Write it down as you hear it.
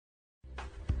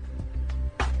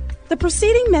The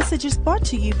preceding message is brought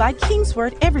to you by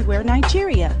Kingsword Everywhere,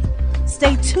 Nigeria.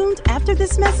 Stay tuned after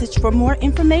this message for more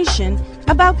information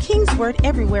about Kingsword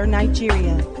Everywhere,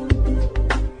 Nigeria.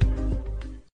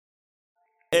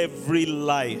 Every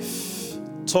life,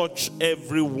 touch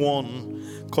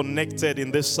everyone connected in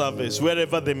this service,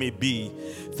 wherever they may be.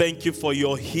 Thank you for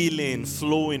your healing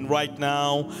flowing right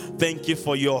now. Thank you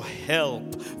for your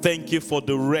help. Thank you for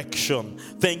direction.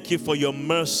 Thank you for your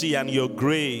mercy and your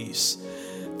grace.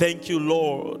 Thank you,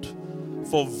 Lord,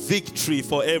 for victory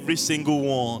for every single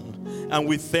one. And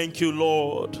we thank you,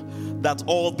 Lord, that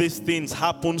all these things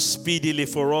happen speedily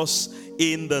for us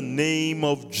in the name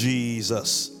of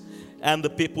Jesus. And the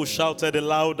people shouted a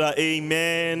louder,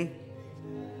 amen.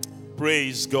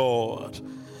 Praise God.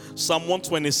 Psalm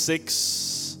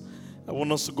 126. I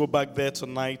want us to go back there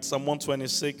tonight. Psalm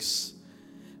 126.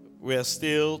 We are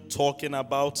still talking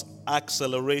about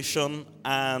acceleration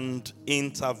and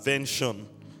intervention.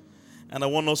 And I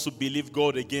want us to believe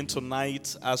God again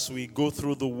tonight as we go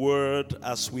through the word,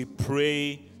 as we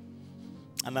pray,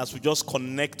 and as we just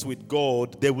connect with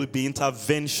God. There will be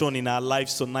intervention in our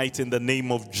lives tonight in the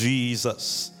name of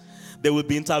Jesus. There will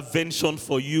be intervention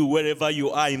for you wherever you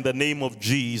are in the name of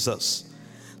Jesus.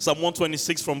 Psalm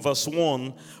 126 from verse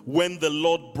 1. When the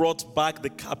Lord brought back the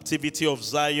captivity of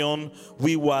Zion,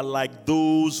 we were like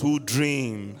those who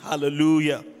dream.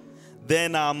 Hallelujah.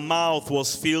 Then our mouth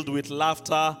was filled with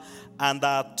laughter and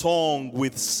our tongue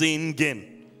with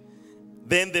singing.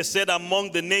 Then they said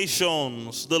among the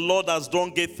nations, the Lord has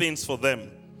done great things for them.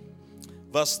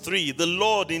 Verse 3, the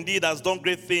Lord indeed has done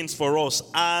great things for us,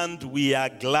 and we are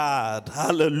glad.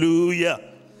 Hallelujah.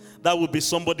 That will be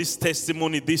somebody's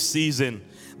testimony this season.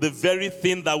 The very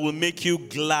thing that will make you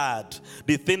glad,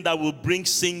 the thing that will bring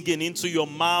singing into your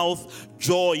mouth,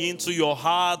 joy into your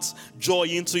heart, joy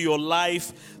into your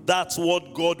life, that's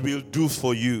what God will do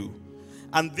for you.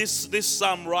 And this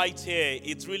psalm right here,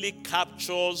 it really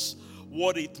captures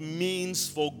what it means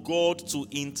for God to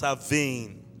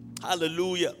intervene.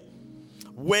 Hallelujah.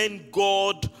 When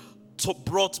God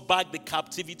brought back the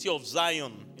captivity of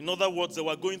Zion, in other words, they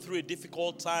were going through a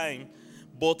difficult time,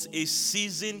 but a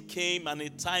season came and a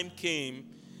time came,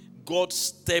 God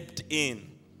stepped in.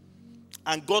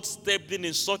 And God stepped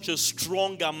in such a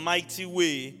strong and mighty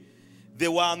way, they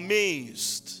were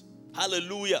amazed.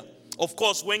 Hallelujah. Of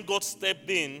course, when God stepped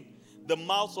in, the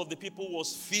mouth of the people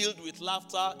was filled with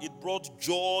laughter. It brought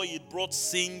joy. It brought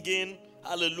singing.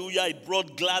 Hallelujah. It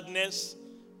brought gladness.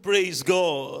 Praise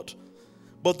God.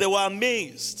 But they were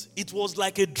amazed. It was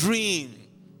like a dream.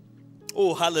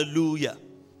 Oh, hallelujah.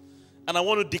 And I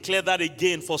want to declare that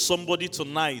again for somebody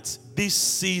tonight. This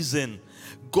season,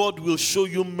 God will show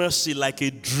you mercy like a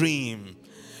dream.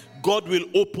 God will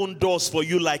open doors for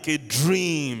you like a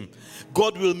dream.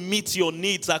 God will meet your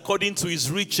needs according to his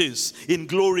riches in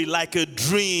glory like a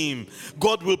dream.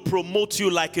 God will promote you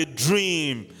like a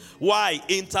dream. Why?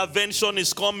 Intervention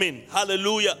is coming.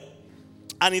 Hallelujah.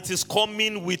 And it is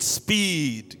coming with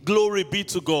speed. Glory be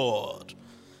to God.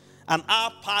 And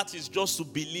our part is just to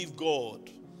believe God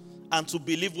and to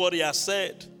believe what he has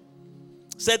said.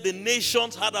 Said the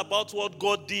nations heard about what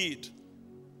God did.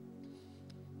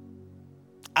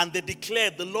 And they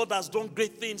declared the Lord has done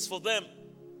great things for them.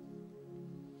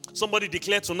 Somebody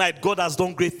declared tonight, God has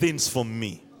done great things for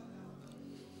me.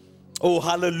 Oh,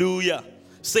 hallelujah.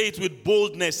 Say it with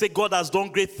boldness. Say, God has done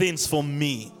great things for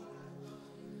me.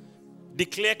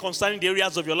 Declare concerning the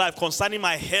areas of your life. Concerning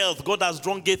my health, God has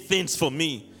done great things for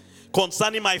me.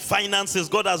 Concerning my finances,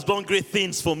 God has done great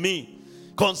things for me.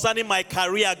 Concerning my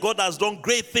career, God has done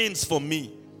great things for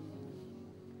me.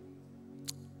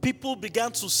 People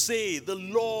began to say, the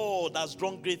Lord has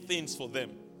done great things for them.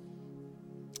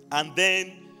 And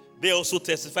then they also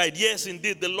testified, yes,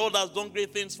 indeed, the Lord has done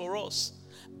great things for us.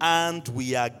 And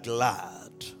we are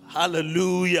glad.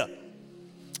 Hallelujah.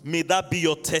 May that be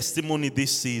your testimony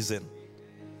this season.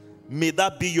 May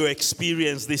that be your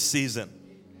experience this season.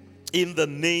 In the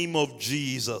name of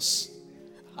Jesus.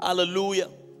 Hallelujah.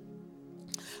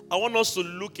 I want us to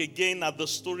look again at the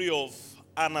story of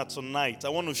Anna tonight. I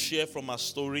want to share from her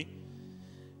story.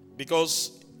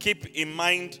 Because keep in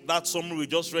mind that summary we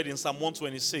just read in Psalm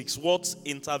 126. What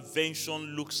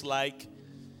intervention looks like.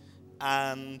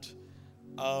 And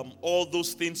all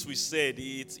those things we said.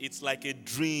 It's like a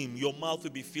dream. Your mouth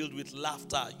will be filled with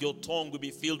laughter. Your tongue will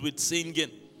be filled with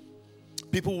singing.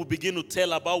 People will begin to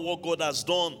tell about what God has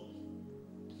done.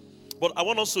 But I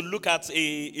want us to look at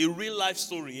a real life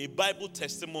story, a Bible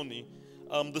testimony.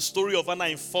 The story of Anna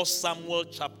in 1 Samuel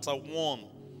chapter 1.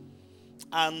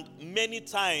 And many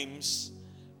times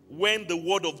when the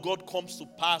word of God comes to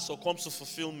pass or comes to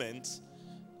fulfillment,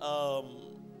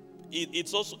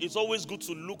 it's always good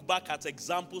to look back at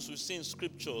examples we see in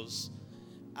scriptures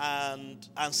and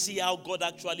see how God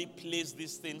actually plays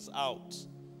these things out.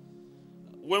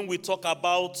 When we talk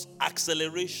about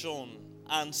acceleration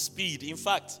and speed, in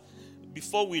fact,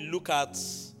 before we look at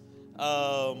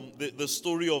the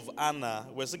story of Anna,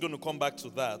 we're still going to come back to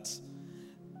that.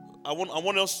 I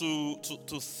want us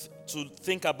to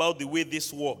think about the way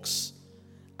this works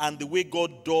and the way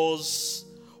God does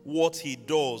what he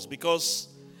does, because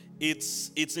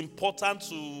it's important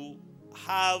to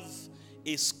have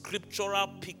a scriptural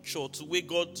picture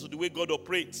to the way God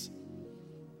operates.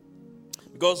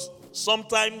 Because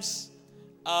sometimes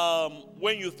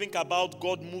when you think about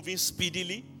God moving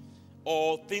speedily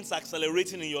or things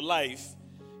accelerating in your life,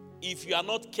 if you are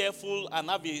not careful and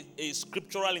have a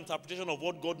scriptural interpretation of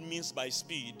what God means by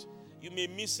speed, you may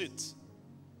miss it.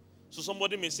 So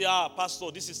somebody may say, Pastor,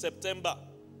 this is September,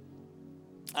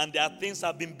 and there are things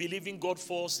I've been believing God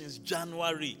for since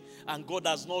January, and God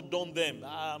has not done them.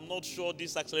 I'm not sure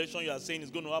this acceleration you are saying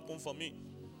is going to happen for me.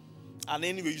 And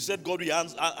anyway, you said God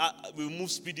will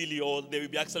move speedily, or there will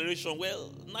be acceleration.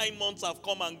 Well, 9 months have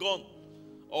come and gone,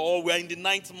 or we're in the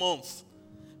 9th month.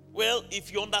 Well,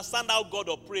 if you understand how God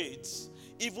operates,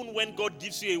 even when God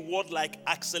gives you a word like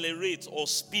accelerate or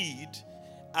speed,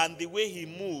 and the way he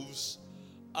moves,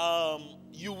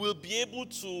 you will be able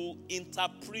to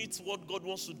interpret what God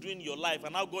wants to do in your life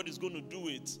and how God is going to do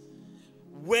it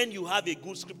when you have a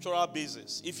good scriptural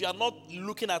basis. If you are not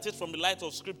looking at it from the light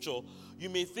of scripture, you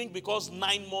may think because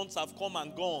 9 months have come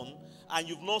and gone and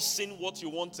you've not seen what you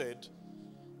wanted.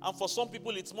 And for some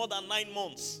people, it's more than 9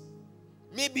 months.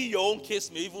 Maybe your own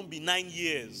case may even be 9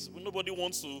 years. Nobody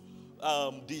wants to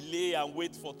delay and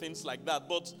wait for things like that.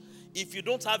 But if you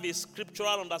don't have a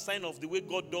scriptural understanding of the way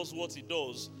God does what he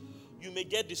does, you may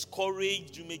get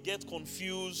discouraged, you may get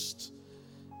confused,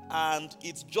 and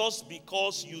it's just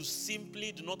because you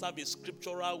simply do not have a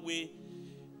scriptural way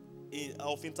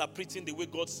of interpreting the way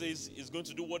God says he's going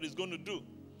to do what he's going to do.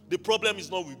 The problem is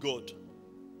not with God.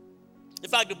 In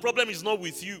fact, the problem is not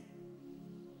with you.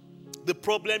 The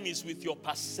problem is with your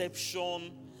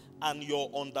perception and your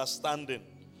understanding.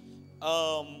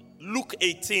 Luke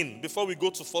 18, before we go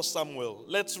to 1 Samuel,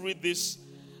 let's read this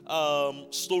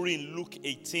story in Luke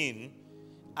 18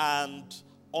 and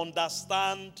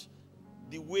understand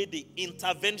the way the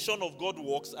intervention of God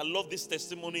works. I love this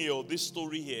testimony or this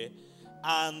story here,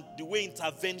 and the way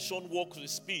intervention works with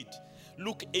speed.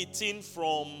 Luke 18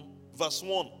 from verse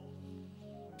 1.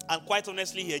 And quite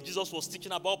honestly here, Jesus was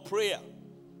teaching about prayer.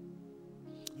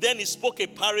 Then he spoke a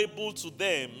parable to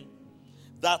them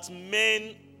that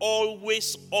men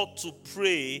always ought to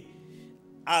pray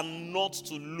and not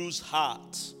to lose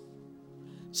heart.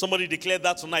 Somebody declared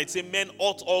that tonight. Say, men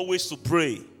ought always to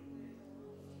pray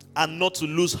and not to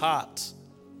lose heart.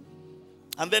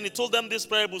 And then he told them this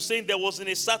parable, saying, there was in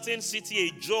a certain city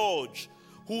a judge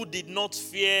who did not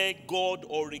fear God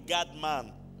or regard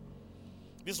man.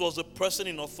 This was a person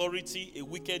in authority, a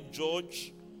wicked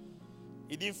judge.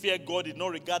 He didn't fear God, did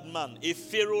not regard man. A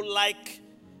Pharaoh-like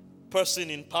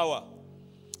person in power.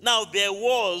 Now there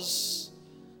was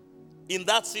in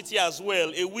that city as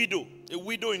well a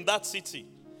widow in that city.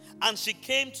 And she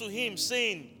came to him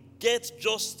saying, get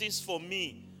justice for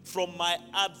me from my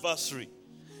adversary.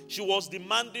 She was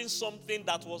demanding something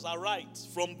that was a right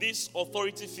from this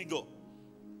authority figure.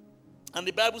 And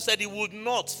the Bible said he would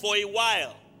not for a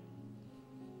while.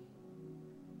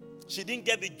 She didn't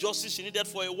get the justice she needed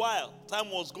for a while. Time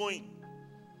was going.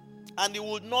 And he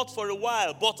would not for a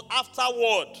while. But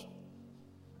afterward,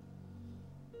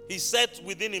 he said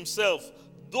within himself,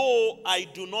 though I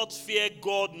do not fear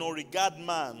God nor regard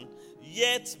man,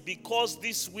 yet because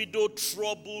this widow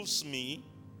troubles me,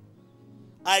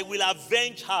 I will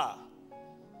avenge her,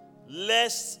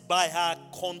 lest by her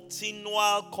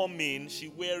continual coming she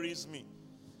wearies me.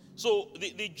 So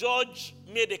the judge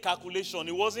made a calculation.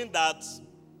 It wasn't that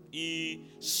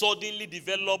he suddenly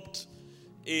developed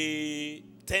a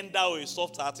tender or a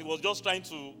soft heart. He was just trying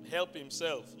to help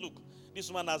himself. Look, this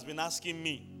woman has been asking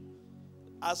me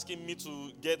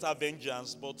to get her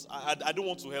vengeance, but I don't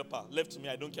want to help her. Left to me,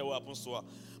 I don't care what happens to her.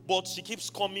 But she keeps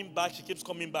coming back.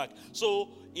 So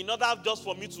in order just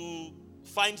for me to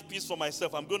find peace for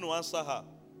myself, I'm going to answer her.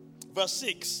 Verse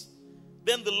 6.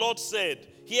 Then the Lord said,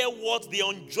 hear what the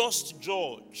unjust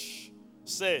judge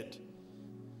said.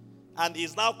 And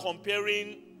he's now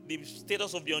comparing the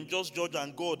status of the unjust judge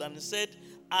and God. And he said,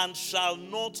 and shall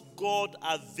not God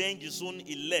avenge his own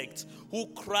elect, who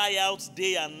cry out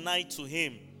day and night to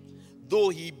him, though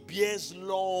he bears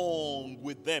long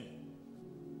with them?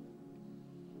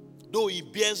 Though he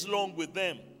bears long with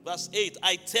them. Verse 8,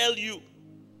 I tell you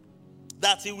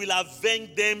that he will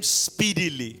avenge them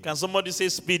speedily. Can somebody say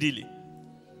speedily?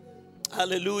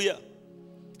 Hallelujah.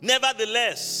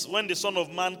 Nevertheless, when the Son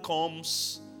of Man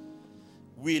comes,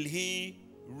 will he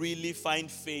really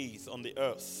find faith on the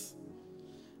earth?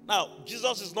 Now,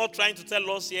 Jesus is not trying to tell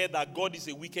us here that God is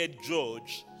a wicked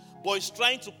judge, but he's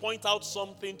trying to point out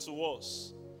something to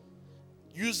us.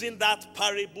 Using that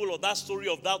parable or that story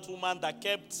of that woman that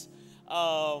kept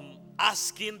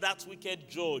asking that wicked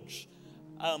judge,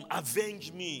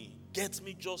 avenge me, get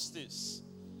me justice,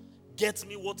 get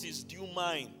me what is due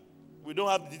mine. We don't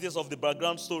have the details of the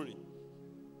background story.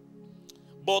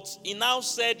 But he now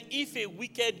said, if a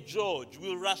wicked judge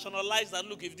will rationalize that,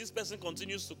 look, if this person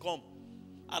continues to come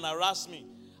and harass me,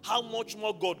 how much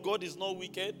more God? God is not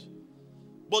wicked.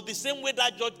 But the same way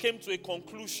that judge came to a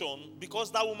conclusion,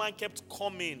 because that woman kept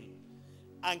coming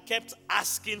and kept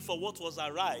asking for what was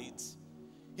her right,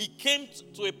 he came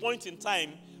to a point in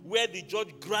time where the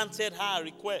judge granted her a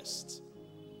request.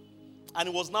 And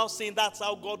he was now saying that's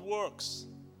how God works.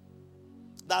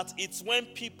 That it's when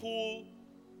people,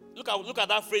 look at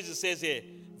that phrase it says here,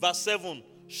 verse 7,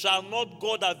 shall not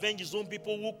God avenge his own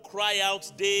people who cry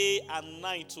out day and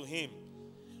night to him?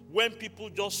 When people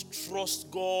just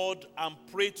trust God and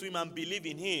pray to him and believe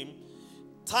in him,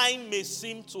 time may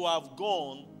seem to have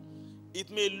gone. It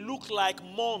may look like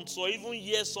months or even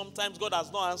years sometimes God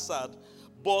has not answered.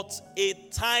 But a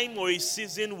time or a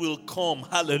season will come,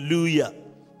 hallelujah,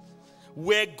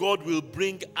 where God will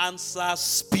bring answers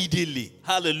speedily,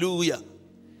 hallelujah.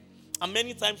 And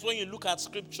many times when you look at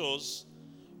scriptures,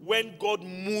 when God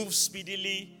moves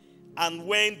speedily, and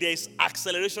when there's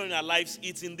acceleration in our lives,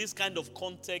 it's in this kind of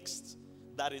context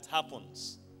that it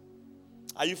happens.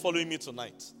 Are you following me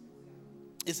tonight?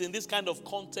 It's in this kind of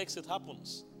context it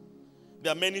happens.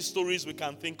 There are many stories we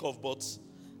can think of, but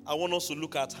I want us to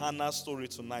look at Hannah's story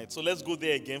tonight. So let's go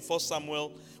there again. 1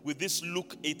 Samuel, with this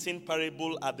Luke 18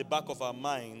 parable at the back of our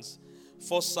minds.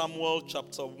 1 Samuel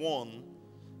chapter 1.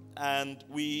 And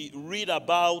we read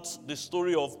about the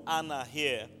story of Hannah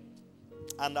here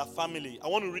and her family. I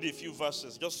want to read a few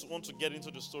verses. Just want to get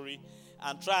into the story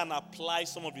and try and apply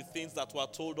some of the things that were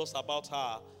told us about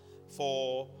her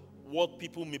for what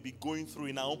people may be going through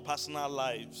in our own personal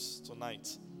lives tonight.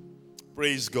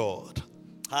 Praise God.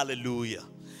 Hallelujah.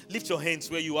 Lift your hands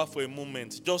where you are for a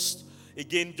moment. Just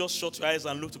shut your eyes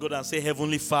and look to God and say,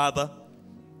 Heavenly Father.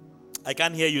 I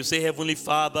can't hear you. Say, Heavenly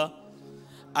Father,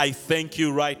 I thank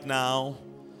you right now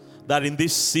that in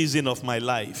this season of my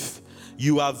life,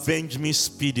 you avenge me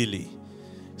speedily.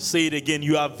 Say it again.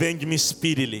 You avenge me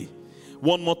speedily.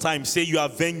 One more time. Say, you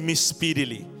avenge me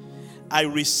speedily. I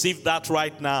receive that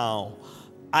right now.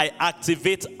 I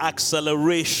activate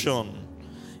acceleration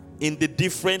in the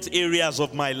different areas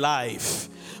of my life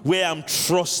where I'm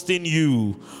trusting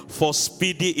you for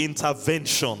speedy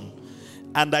intervention.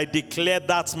 And I declare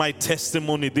that's my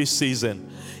testimony this season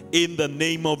in the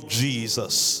name of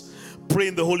Jesus. Pray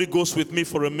in the Holy Ghost with me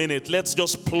for a minute. Let's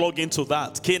just plug into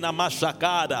that. Kena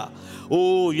mashakada.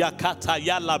 Oh, yakata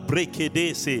yala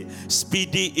brekedese.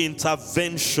 Speedy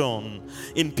intervention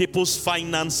in people's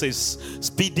finances.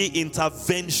 Speedy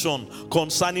intervention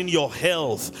concerning your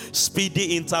health.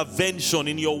 Speedy intervention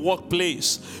in your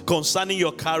workplace. Concerning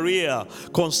your career.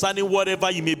 Concerning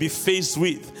whatever you may be faced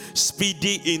with.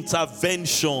 Speedy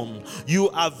intervention. You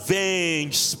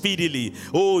avenge speedily.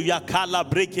 Oh, yakala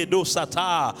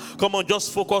brekedosata. Come on,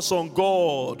 just focus on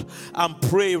God and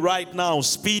pray right now.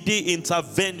 Speedy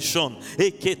intervention.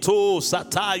 Eketo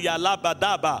sataya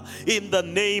labadaba. In the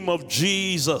name of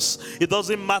Jesus. It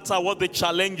doesn't matter what the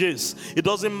challenge is. It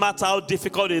doesn't matter how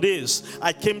difficult it is.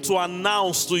 I came to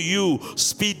announce to you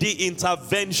speedy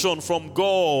intervention from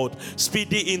God.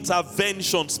 Speedy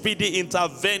intervention. Speedy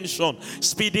intervention.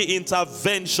 Speedy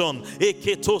intervention.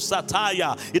 Eketo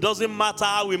sataya. It doesn't matter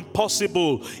how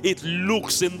impossible it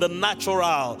looks in the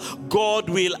natural. God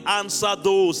will answer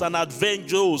those and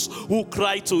avenge those who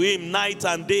cry to him night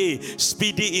and day.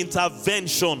 Speedy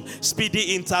intervention.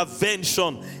 Speedy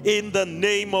intervention in the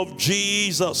name of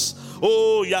Jesus.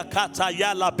 Oh, yakata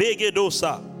yala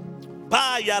begedosa.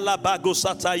 Pa yala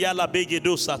bagosata yala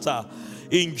begedosata.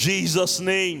 In Jesus'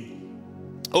 name.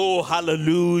 Oh,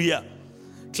 hallelujah.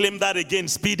 Claim that again.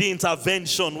 Speedy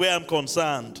intervention where I'm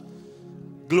concerned.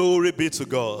 Glory be to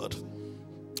God.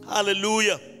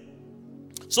 Hallelujah.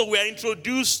 So we are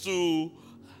introduced to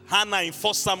Hannah in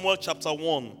 1 Samuel chapter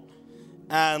 1.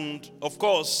 And of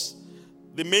course,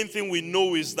 the main thing we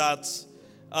know is that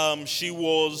she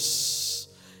was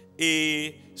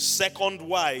a second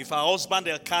wife. Her husband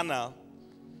Elkanah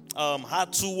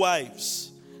had two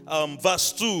wives.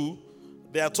 Verse 2,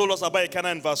 they are told us about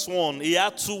Elkanah in verse 1. He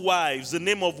had two wives. The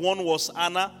name of one was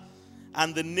Anna,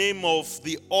 and the name of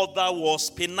the other was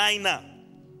Peninnah.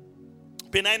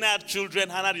 Peninnah had children,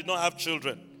 Hannah did not have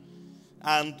children.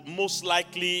 And most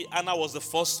likely, Hannah was the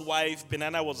first wife,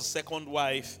 Peninnah was the second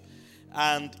wife.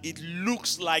 And it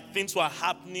looks like things were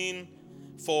happening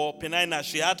for Peninnah.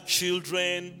 She had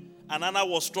children, and Hannah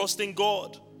was trusting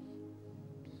God.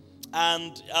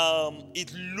 And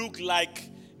it looked like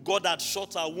God had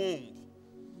shut her womb.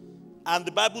 And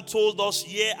the Bible told us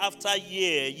year after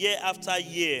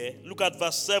year, look at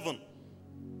verse 7.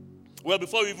 Well,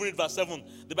 before we even read verse 7,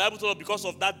 the Bible told us because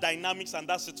of that dynamics and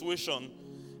that situation,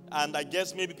 and I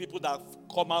guess maybe people that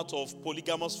come out of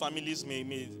polygamous families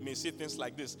may see things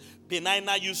like this.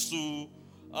 Peninnah used to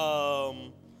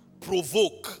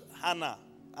provoke Hannah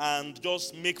and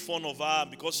just make fun of her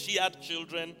because she had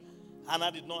children.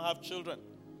 Hannah did not have children.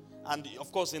 And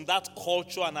of course, in that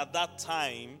culture and at that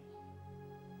time,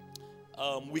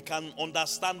 we can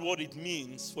understand what it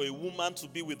means for a woman to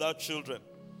be without children.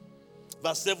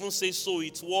 Verse 7 says, so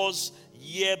it was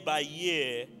year by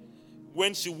year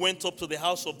when she went up to the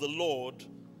house of the Lord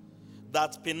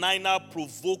that Peninnah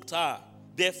provoked her.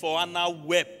 Therefore Hannah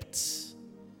wept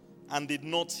and did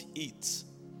not eat.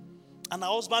 And her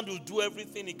husband will do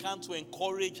everything he can to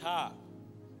encourage her.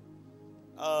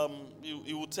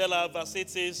 He will tell her, verse 8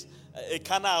 says,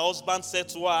 Elkanah, her husband, said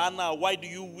to her, Hannah, why do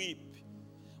you weep?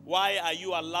 Why are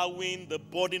you allowing the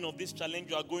burden of this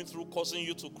challenge you are going through causing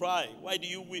you to cry? Why do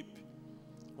you weep?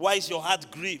 Why is your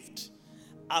heart grieved?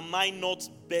 Am I not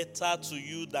better to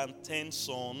you than 10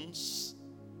 sons?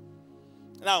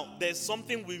 Now, there's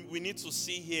something we need to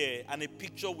see here and a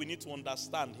picture we need to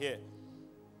understand here.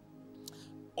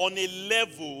 On a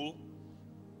level,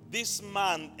 this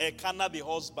man, Elkanah the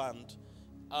husband,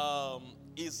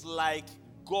 is like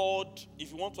God,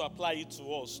 if you want to apply it to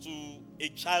us, to a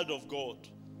child of God.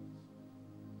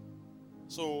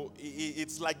 So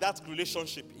it's like that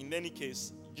relationship. In any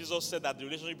case, Jesus said that the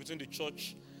relationship between the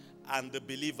church and the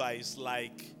believer is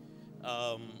like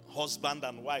husband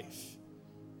and wife.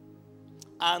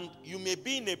 And you may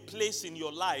be in a place in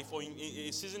your life or in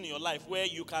a season in your life where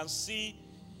you can see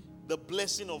the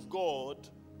blessing of God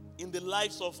in the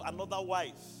lives of another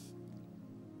wife,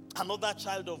 another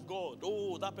child of God.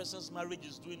 Oh, that person's marriage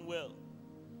is doing well.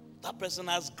 That person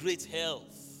has great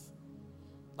health.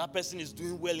 That person is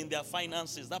doing well in their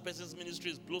finances. That person's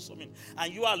ministry is blossoming.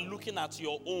 And you are looking at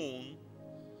your own,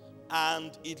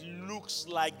 and it looks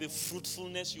like the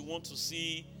fruitfulness you want to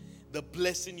see, the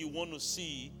blessing you want to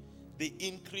see, the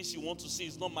increase you want to see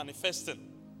is not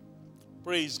manifesting.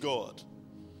 Praise God.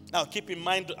 Now, keep in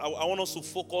mind, I want us to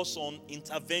focus on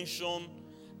intervention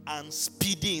and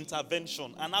speedy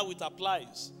intervention and how it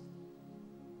applies.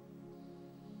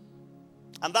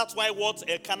 And that's why what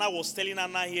Elkanah was telling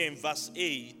Hannah here in verse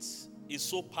 8 is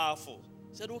so powerful.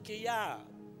 He said, okay, yeah,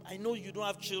 I know you don't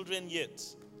have children yet.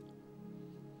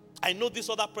 I know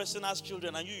this other person has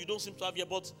children and you don't seem to have yet,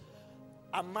 but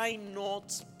am I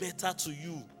not better to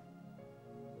you?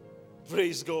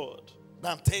 Praise God.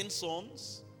 Than 10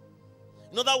 sons?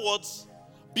 In other words,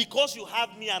 because you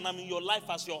have me and I'm in your life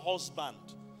as your husband,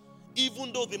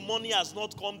 even though the money has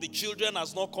not come, the children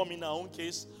has not come in our own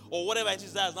case, or whatever it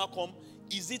is that has not come,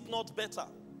 is it not better?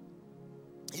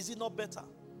 Is it not better?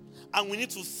 And we need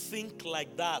to think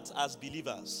like that as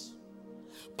believers.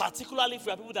 Particularly if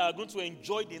we are people that are going to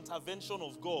enjoy the intervention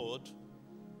of God,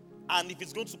 and if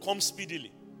it's going to come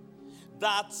speedily.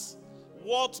 That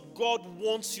what God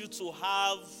wants you to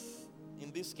have,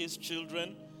 in this case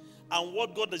children, and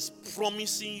what God is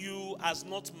promising you has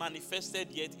not manifested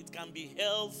yet. It can be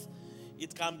health,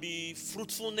 it can be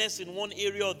fruitfulness in one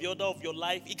area or the other of your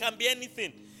life. It can be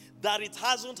anything. That it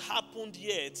hasn't happened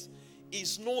yet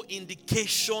is no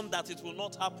indication that it will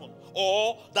not happen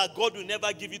or that God will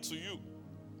never give it to you.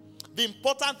 The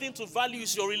important thing to value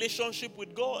is your relationship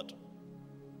with God.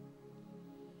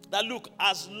 That look,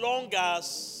 as long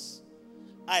as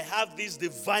I have this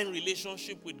divine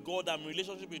relationship with God, I'm in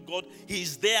relationship with God, He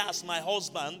is there as my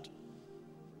husband,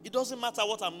 it doesn't matter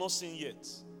what I'm not seeing yet.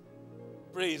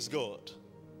 Praise God.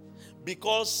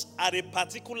 Because at a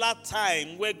particular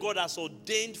time where God has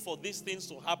ordained for these things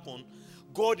to happen,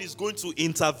 God is going to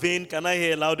intervene. Can I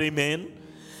hear a loud amen?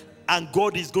 And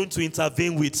God is going to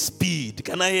intervene with speed.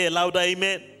 Can I hear a louder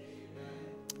amen?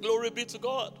 Glory be to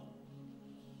God.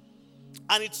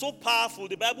 And it's so powerful.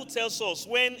 The Bible tells us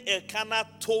when Elkanah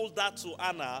told that to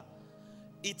Hannah,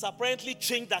 it apparently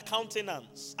changed her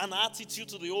countenance and attitude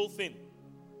to the whole thing.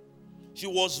 She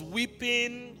was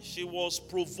weeping. She was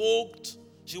provoked.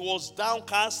 She was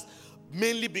downcast,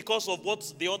 mainly because of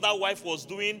what the other wife was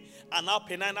doing. And now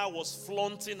Peninnah was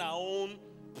flaunting her own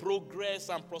progress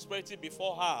and prosperity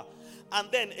before her. And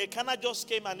then Elkanah just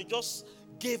came and he just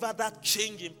gave her that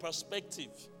change in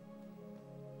perspective.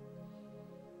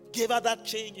 Gave her that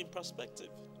change in perspective.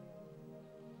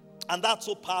 And that's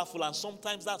so powerful, and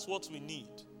sometimes that's what we need.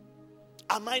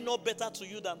 Am I not better to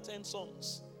you than 10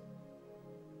 sons?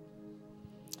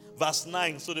 Verse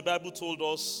 9, so the Bible told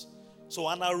us, so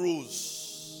Hannah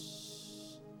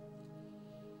rose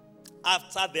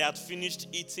after they had finished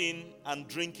eating and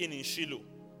drinking in Shiloh.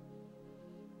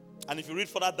 And if you read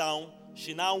further down,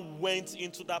 she now went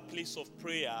into that place of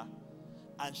prayer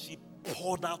and she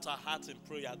poured out her heart in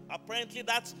prayer. Apparently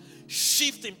that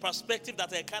shift in perspective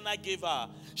that Elkanah gave her,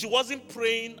 she wasn't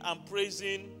praying and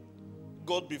praising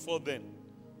God before then.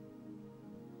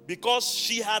 Because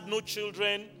she had no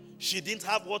children, she didn't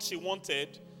have what she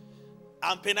wanted,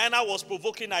 and Peninnah was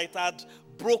provoking her. It had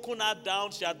broken her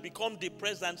down. She had become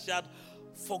depressed and she had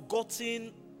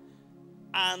forgotten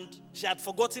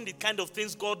the kind of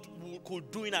things God could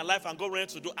do in her life and God wanted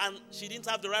to do, and she didn't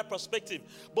have the right perspective.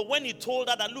 But when he told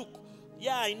her that, look,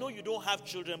 yeah, I know you don't have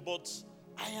children, but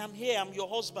I am here, I'm your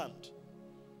husband.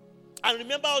 And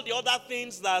remember all the other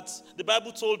things that the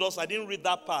Bible told us. I didn't read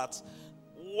that part.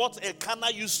 What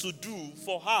Elkanah used to do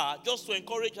for her, just to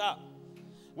encourage her.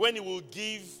 When he will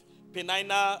give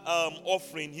Peninnah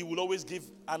offering, he will always give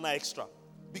Hannah extra.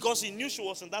 Because he knew she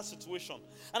was in that situation.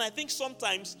 And I think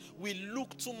sometimes we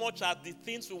look too much at the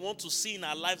things we want to see in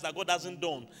our lives that God hasn't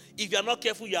done. If you're not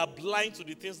careful, you are blind to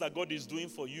the things that God is doing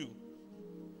for you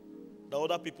that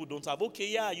other people don't have. Okay,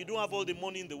 yeah, you don't have all the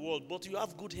money in the world, but you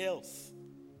have good health.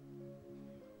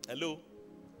 Hello?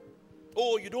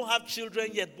 Oh, you don't have children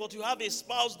yet, but you have a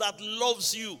spouse that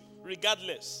loves you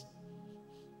regardless.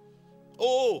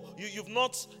 Oh, you've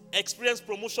not experienced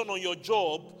promotion on your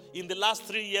job in the last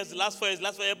 3 years, the last 4 years,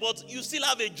 but you still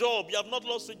have a job. You have not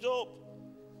lost a job.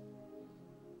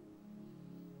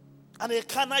 And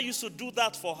Elkanah used to do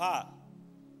that for her.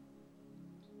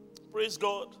 Praise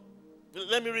God.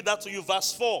 Let me read that to you.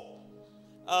 Verse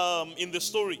 4 in the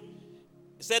story.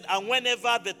 It said, and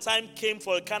whenever the time came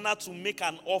for Elkanah to make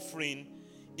an offering,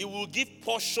 he will give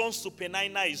portions to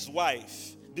Peninnah, his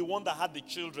wife, the one that had the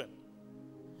children,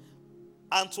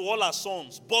 and to all her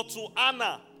sons. But to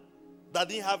Hannah, that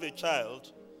didn't have a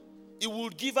child, he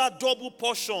would give her double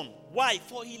portion. Why?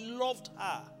 For he loved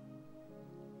her.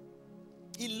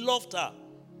 He loved her,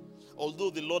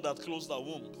 although the Lord had closed her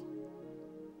womb.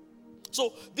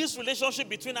 So this relationship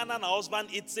between Hannah and her husband,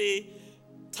 it's a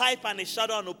type and a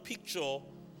shadow and a picture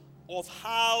of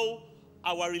how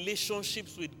our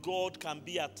relationships with God can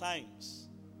be at times.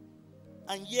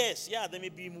 And yes, there may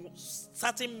be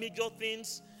certain major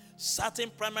things,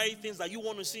 certain primary things that you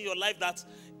want to see in your life that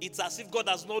it's as if God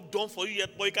has not done for you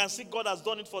yet, but you can see God has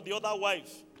done it for the other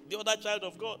wife, the other child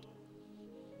of God.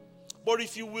 But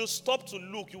if you will stop to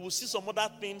look, you will see some other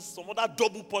things, some other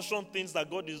double portion things that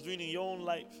God is doing in your own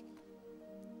life.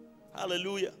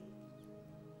 Hallelujah.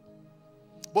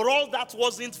 But all that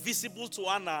wasn't visible to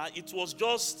Hannah. It was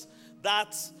just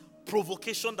that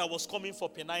provocation that was coming for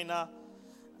Peninnah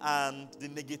and the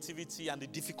negativity and the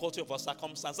difficulty of her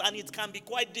circumstance. And it can be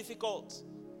quite difficult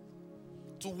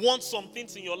to want some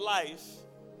things in your life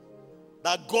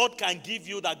that God can give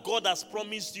you, that God has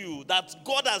promised you, that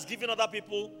God has given other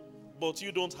people, but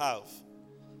you don't have.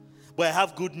 But I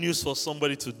have good news for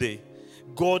somebody today.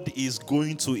 God is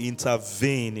going to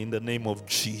intervene in the name of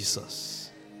Jesus.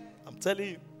 I'm telling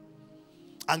you.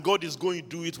 And God is going to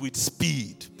do it with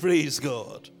speed. Praise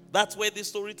God. That's where this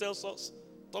story tells us,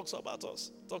 talks about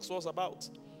us, talks to us about.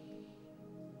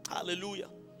 Hallelujah.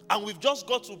 And we've just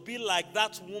got to be like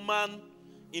that woman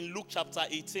in Luke chapter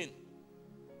 18.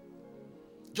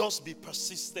 Just be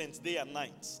persistent day and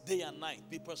night. Day and night.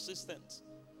 Be persistent.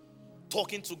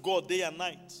 Talking to God day and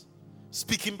night.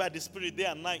 Speaking by the Spirit day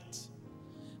and night.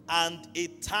 And a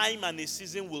time and a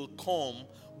season will come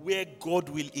where God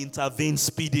will intervene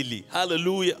speedily.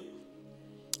 Hallelujah.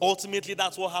 Ultimately,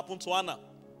 that's what happened to Hannah.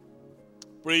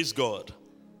 Praise God.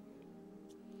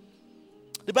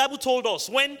 The Bible told us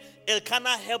when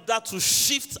Elkanah helped her to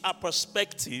shift her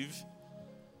perspective,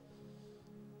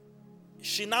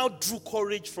 she now drew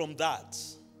courage from that.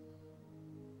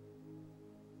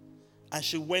 And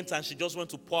she went and she just went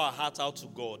to pour her heart out to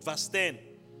God. Verse 10.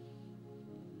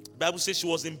 The Bible says she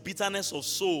was in bitterness of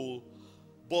soul,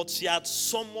 but she had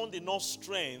summoned enough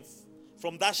strength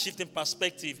from that shifting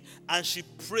perspective, and she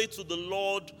prayed to the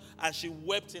Lord and she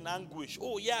wept in anguish.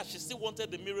 Oh yeah, she still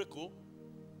wanted the miracle,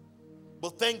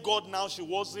 but thank God now she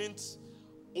wasn't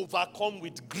overcome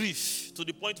with grief to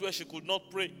the point where she could not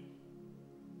pray.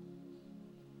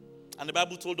 And the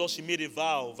Bible told us she made a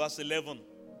vow, verse 11.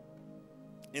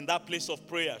 In that place of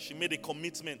prayer, she made a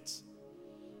commitment.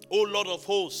 O Lord of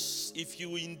hosts, if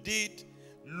you indeed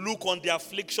Look on the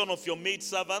affliction of your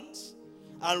maidservant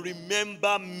and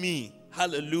remember me.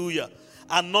 Hallelujah.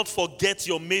 And not forget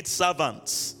your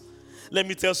maidservants. Let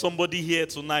me tell somebody here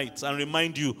tonight and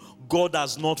remind you, God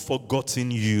has not forgotten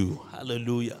you.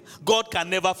 Hallelujah. God can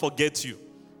never forget you.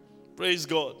 Praise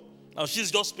God. Now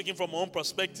she's just speaking from her own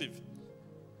perspective.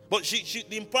 But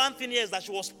the important thing here is that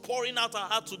she was pouring out her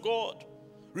heart to God.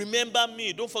 Remember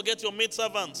me. Don't forget your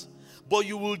maidservant. But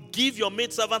you will give your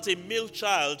maidservant a male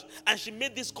child. And she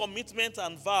made this commitment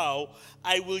and vow,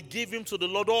 I will give him to the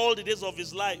Lord all the days of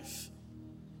his life.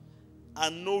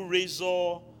 And no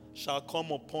razor shall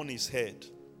come upon his head.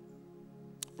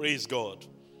 Praise God.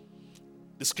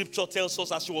 The scripture tells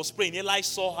us as she was praying, Eli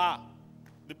saw her,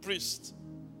 the priest.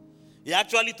 He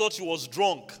actually thought she was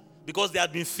drunk because they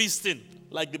had been feasting,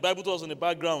 like the Bible tells us in the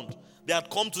background. They had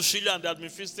come to Shiloh and they had been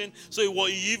feasting. So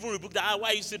he even rebuked her. Why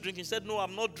are you still drinking? He said, no,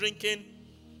 I'm not drinking.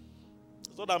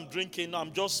 It's not I'm drinking. No,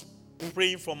 I'm just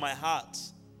praying from my heart.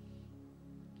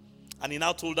 And he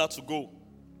now told her to go.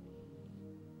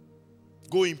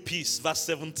 Go in peace. Verse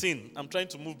 17. I'm trying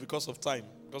to move because of time,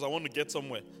 because I want to get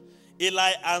somewhere.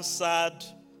 Eli answered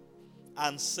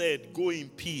and said, go in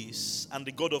peace, and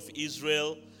the God of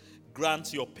Israel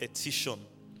grant your petition,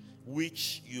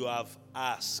 which you have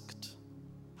asked.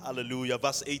 Hallelujah.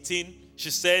 Verse 18, she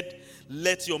said,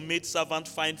 let your maidservant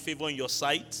find favor in your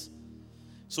sight.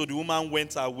 So the woman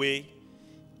went away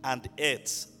and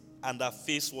ate, and her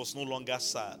face was no longer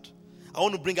sad. I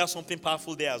want to bring out something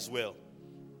powerful there as well.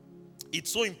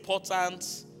 It's so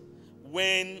important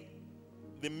when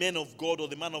the man of God or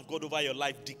the man of God over your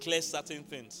life declares certain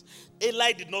things.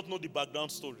 Eli did not know the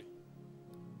background story.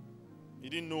 He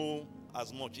didn't know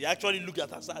as much. He actually looked at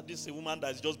her and said, this is a woman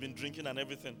that's just been drinking and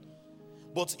everything.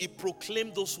 But he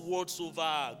proclaimed those words over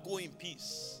her, go in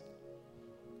peace.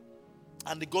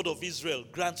 And the God of Israel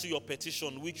grant you your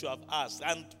petition which you have asked.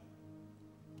 And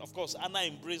of course, Anna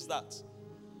embraced that.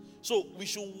 So we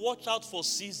should watch out for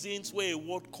seasons where a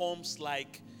word comes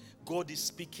like God is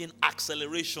speaking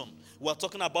acceleration. We're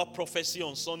talking about prophecy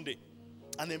on Sunday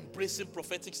and embracing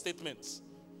prophetic statements.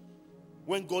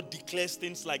 When God declares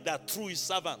things like that through his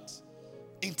servant,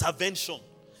 intervention,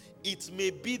 it may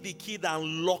be the key that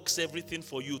unlocks everything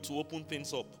for you to open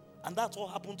things up. And that's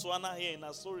what happened to Anna here in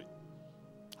her story.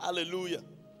 Hallelujah.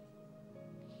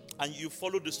 And you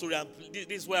follow the story. And this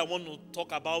is where I want to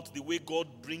talk about the way God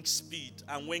brings speed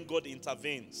and when God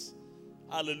intervenes.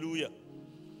 Hallelujah.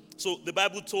 So the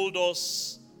Bible told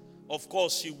us, of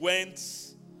course, she went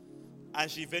and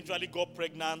she eventually got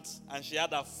pregnant and she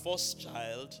had her first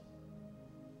child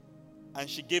and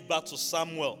she gave birth to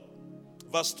Samuel.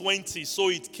 Verse 20, so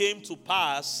it came to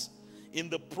pass in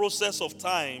the process of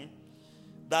time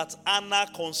that Anna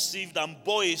conceived and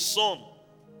bore a son.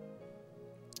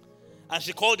 And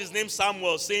she called his name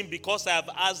Samuel, saying, because I have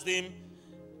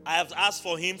asked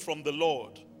for him from the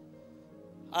Lord.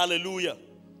 Hallelujah.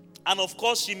 And of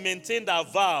course, she maintained her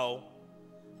vow.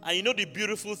 And you know the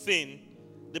beautiful thing,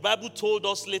 the Bible told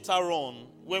us later on,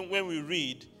 when we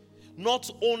read, not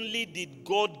only did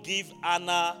God give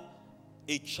Anna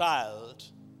a child,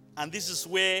 and this is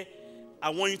where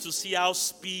I want you to see how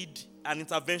speed and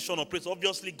intervention operates.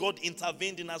 Obviously, God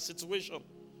intervened in her situation.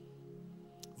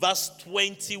 Verse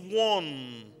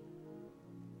 21.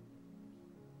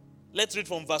 Let's read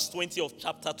from verse 20 of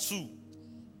chapter 2.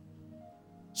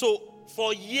 So,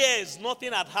 for years,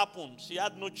 nothing had happened. She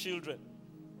had no children.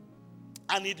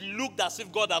 And it looked as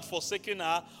if God had forsaken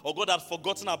her, or God had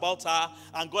forgotten about her,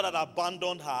 and God had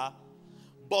abandoned her.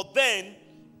 But then,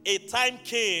 a time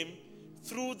came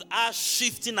through her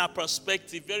shifting her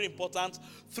perspective, very important,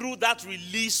 through that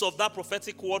release of that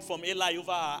prophetic word from Eli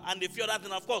over her, and a few other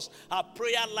things, of course, her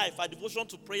prayer life, her devotion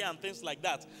to prayer and things like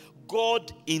that.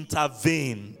 God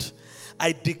intervened.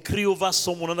 I decree over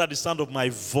someone under the sound of my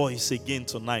voice again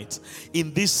tonight.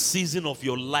 In this season of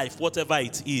your life, whatever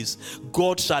it is,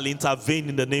 God shall intervene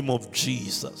in the name of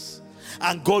Jesus.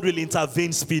 And God will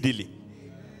intervene speedily.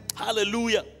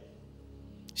 Hallelujah.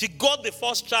 She got the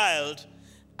first child,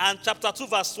 and chapter 2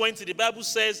 verse 20, the Bible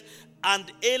says,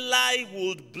 and Eli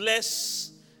would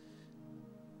bless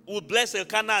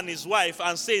Elkanah and his wife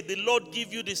and say, the Lord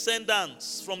give you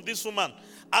descendants from this woman.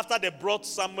 After they brought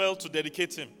Samuel to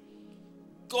dedicate him,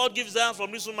 God gives them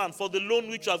from this woman for the loan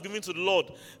which you have given to the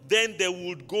Lord. Then they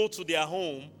would go to their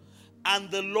home, and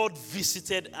the Lord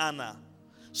visited Anna,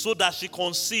 so that she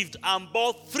conceived and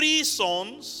bore 3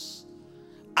 sons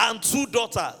and 2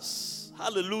 daughters.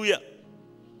 Hallelujah.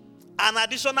 An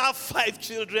additional 5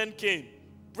 children came.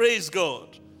 Praise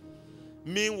God.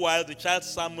 Meanwhile, the child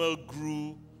Samuel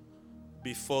grew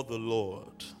before the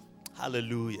Lord.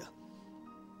 Hallelujah.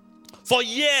 For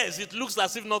years, it looks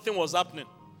as if nothing was happening.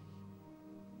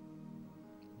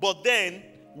 But then,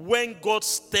 when God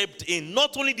stepped in,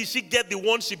 not only did she get the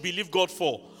one she believed God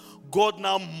for, God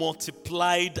now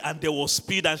multiplied and there was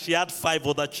speed, and she had 5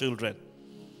 other children.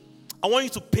 I want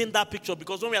you to paint that picture,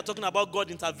 because when we are talking about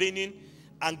God intervening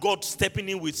and God stepping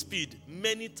in with speed,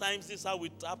 many times this is how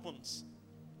it happens.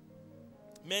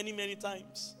 Many, many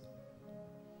times.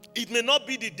 It may not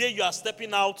be the day you are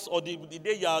stepping out or the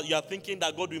day you are thinking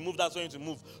that God will move, that's when to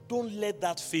move. Don't let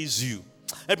that phase you.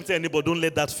 Let me tell anybody, don't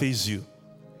let that phase you.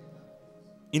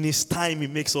 In His time, He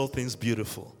makes all things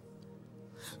beautiful.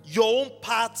 Your own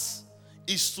part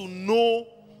is to know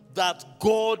that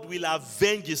God will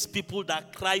avenge His people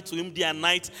that cry to Him day and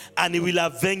night, and He will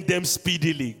avenge them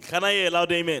speedily. Can I hear a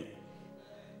loud amen?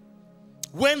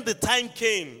 When the time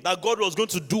came that God was going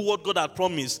to do what God had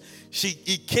promised,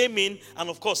 He came in, and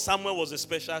of course Samuel was a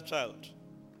special child.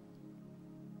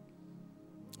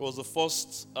 He was the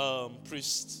first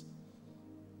priest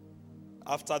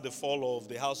after the fall of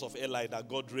the house of Eli that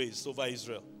God raised over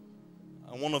Israel.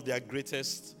 And one of their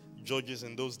greatest judges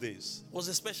in those days. Was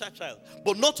a special child.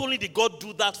 But not only did God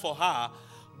do that for her,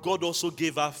 God also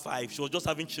gave her 5. She was just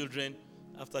having children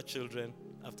after children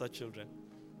after children.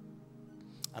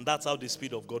 And that's how the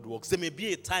Spirit of God works. There may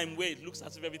be a time where it looks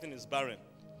as if everything is barren.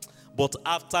 But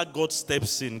after God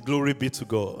steps in, glory be to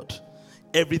God,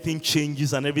 everything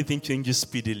changes, and everything changes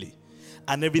speedily.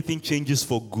 And everything changes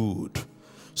for good.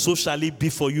 So shall it be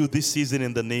for you this season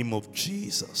in the name of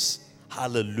Jesus.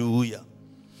 Hallelujah.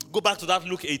 Go back to that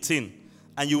Luke 18,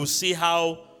 and you will see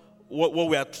how what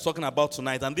we are talking about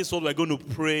tonight. And this is what we're going to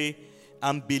pray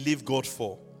and believe God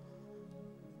for.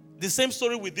 The same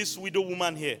story with this widow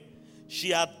woman here. She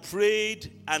had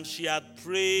prayed and she had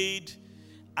prayed,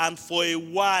 and for a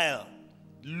while,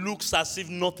 looks as if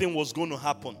nothing was going to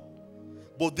happen.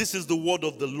 But this is the word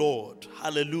of the Lord.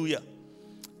 Hallelujah.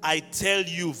 I tell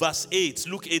you, verse 8,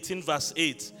 Luke 18, verse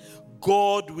 8,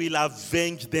 God will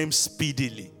avenge them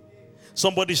speedily.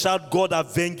 Somebody shout, God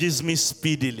avenges me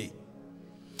speedily.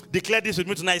 Declare this with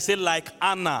me tonight. Say, like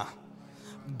Anna,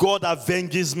 God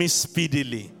avenges me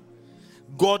speedily.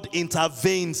 God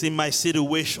intervenes in my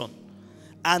situation,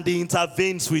 and He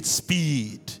intervenes with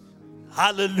speed.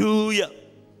 Hallelujah.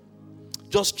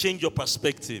 Just change your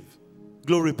perspective.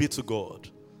 Glory be to God.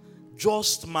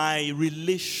 Just my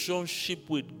relationship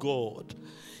with God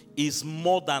is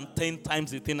more than 10 times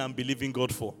the thing I'm believing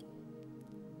God for.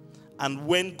 And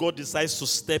when God decides to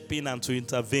step in and to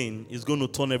intervene, He's going to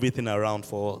turn everything around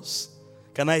for us.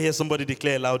 Can I hear somebody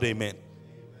declare loud amen?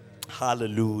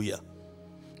 Hallelujah.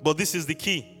 But this is the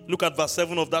key. Look at verse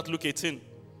 7 of that Luke 18.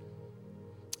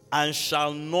 And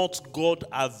shall not God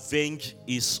avenge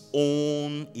His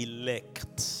own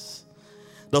elect?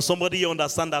 Does somebody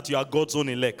understand that you are God's own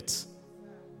elect?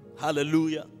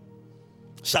 Hallelujah.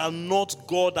 Shall not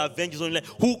God avenge His own elect,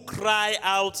 who cry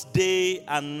out day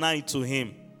and night to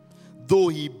Him, though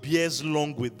He bears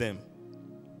long with them?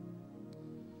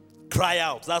 Cry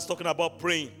out. That's talking about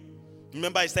praying.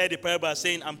 Remember, I started the parable by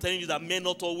saying, I'm telling you that men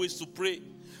ought always to pray.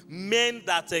 Men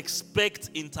that expect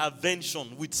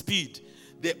intervention with speed,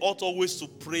 they ought always to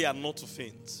pray and not to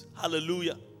faint.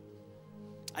 Hallelujah.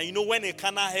 And you know, when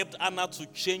Elkanah helped Anna to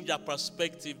change her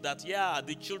perspective, that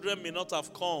the children may not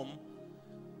have come,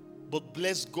 but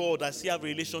bless God, I still have a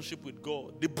relationship with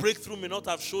God. The breakthrough may not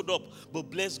have showed up, but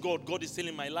bless God, God is still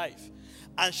in my life.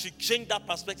 And she changed that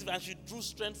perspective, and she drew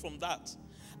strength from that.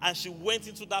 And she went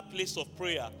into that place of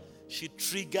prayer. She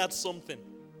triggered something.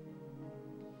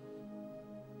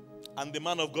 And the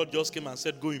man of God just came and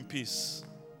said, go in peace.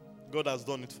 God has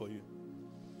done it for you.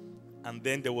 And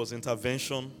then there was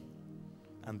intervention,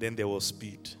 and then there was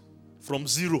speed. From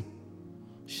 0,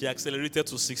 she accelerated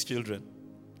to 6 children.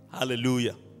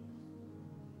 Hallelujah.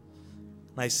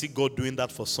 And I see God doing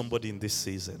that for somebody in this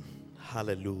season.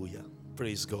 Hallelujah.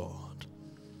 Praise God.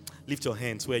 Lift your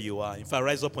hands where you are. If I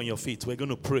rise up on your feet, we're going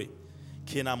to pray.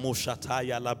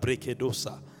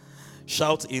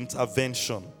 Shout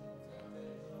intervention.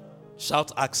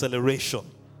 Shout acceleration.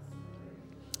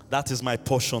 That is my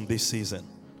portion this season.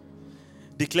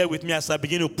 Declare with me as I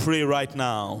begin to pray right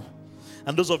now.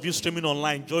 And those of you streaming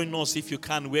online, join us if you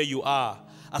can where you are.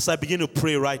 As I begin to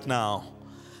pray right now,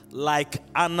 like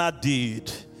Anna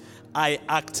did, I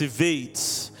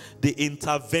activate the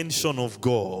intervention of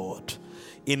God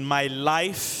in my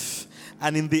life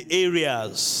and in the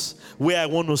areas where I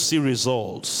want to see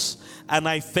results. And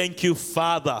I thank you,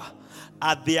 Father,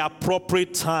 at the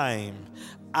appropriate time,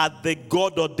 at the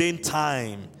God-ordained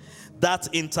time,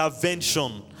 that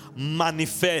intervention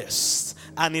manifests,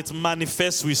 and it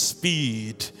manifests with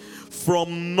speed.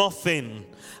 From nothing,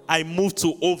 I move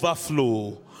to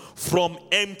overflow. From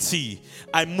empty,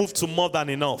 I move to more than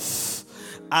enough.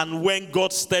 And when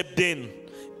God stepped in,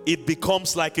 it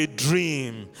becomes like a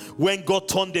dream. When God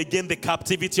turned again the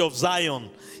captivity of Zion,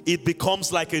 it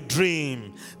becomes like a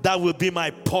dream. That will be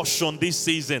my portion this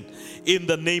season in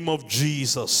the name of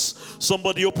Jesus.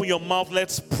 Somebody open your mouth.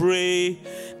 Let's pray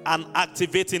and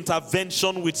activate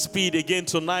intervention with speed again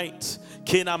tonight.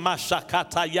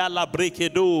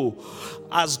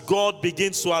 As God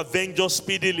begins to avenge us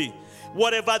speedily,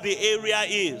 whatever the area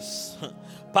is.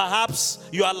 Perhaps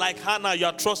you are like Hannah, you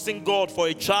are trusting God for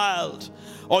a child,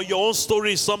 or your own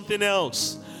story is something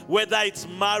else. Whether it's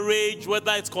marriage,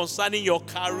 whether it's concerning your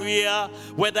career,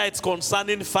 whether it's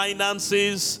concerning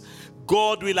finances,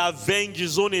 God will avenge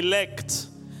his own elect.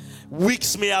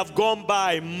 Weeks may have gone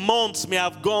by, months may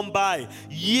have gone by,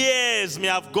 years may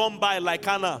have gone by like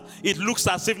Hannah. It looks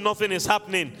as if nothing is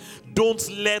happening. Don't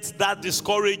let that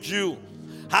discourage you.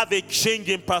 Have a change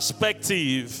in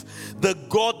perspective. The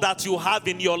God that you have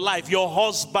in your life, your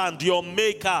husband, your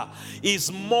maker,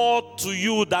 is more to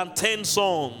you than 10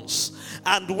 sons.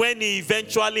 And when he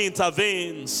eventually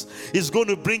intervenes, it's going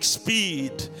to bring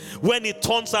speed. When he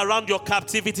turns around your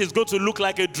captivity, it's going to look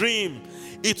like a dream.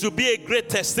 It will be a great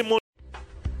testimony.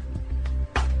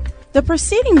 The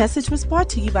preceding message was brought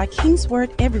to you by King's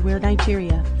Word Everywhere,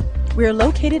 Nigeria. We are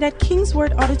located at King's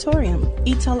Word Auditorium,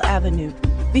 Etel Avenue,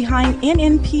 behind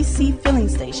NNPC Filling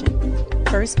Station,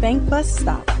 First Bank Bus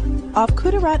Stop, off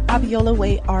Kudirat Abiola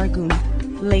Way, Oregun,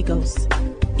 Lagos.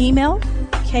 Email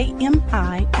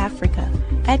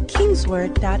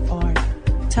kmiafrica@kingsword.org.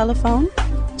 Telephone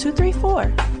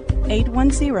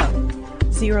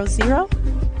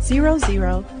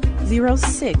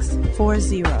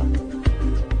 234-810-00000640.